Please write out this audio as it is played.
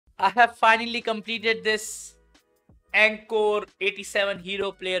I have finally completed this Encore 87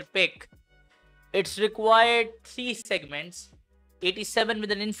 hero player pick. It's required 3 segments. 87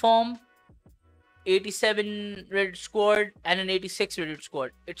 with an inform, 87 rated squad, and an 86 rated squad.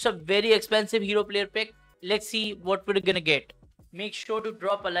 It's a very expensive hero player pick. Let's see what we're gonna get. Make sure to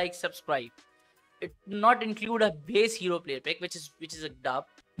drop a like, subscribe. It not include a base hero player pick, which is a dub,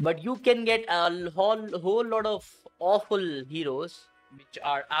 but you can get a whole lot of awful heroes which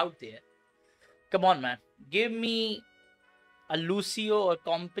are out there. Come on, man, give me a Lucio or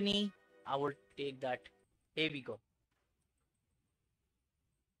company. I would take that. Here we go.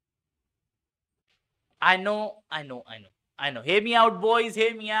 I know. Hear me out, boys.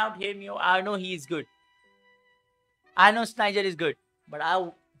 Hear me out. I know he is good. I know Sniger is good, but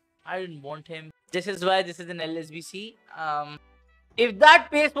I didn't want him. This is why this is an LSBC. If that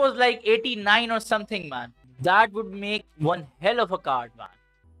pace was like 89 or something, man, that would make one hell of a card, man.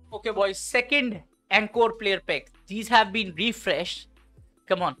 Okay, boys. Second Encore player pick. These have been refreshed.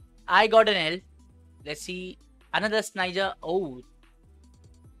 Come on. I got an L. Let's see. Another Sniger. Oh.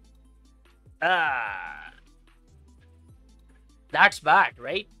 That's bad,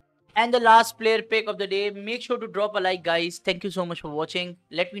 right? And the last player pick of the day. Make sure to drop a like, guys. Thank you so much for watching.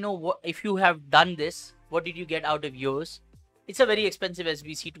 Let me know what if you have done this. What did you get out of yours? It's a very expensive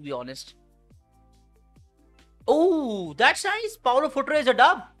SBC, to be honest. Oh, that's nice. Paulo Futre is a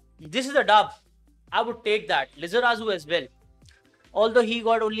dub. This is a dub. I would take that. Lizarazu as well. Although he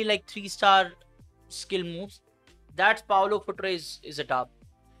got only like 3-star skill moves. That's Paulo Futre is a dub.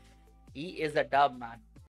 He is a dub, man.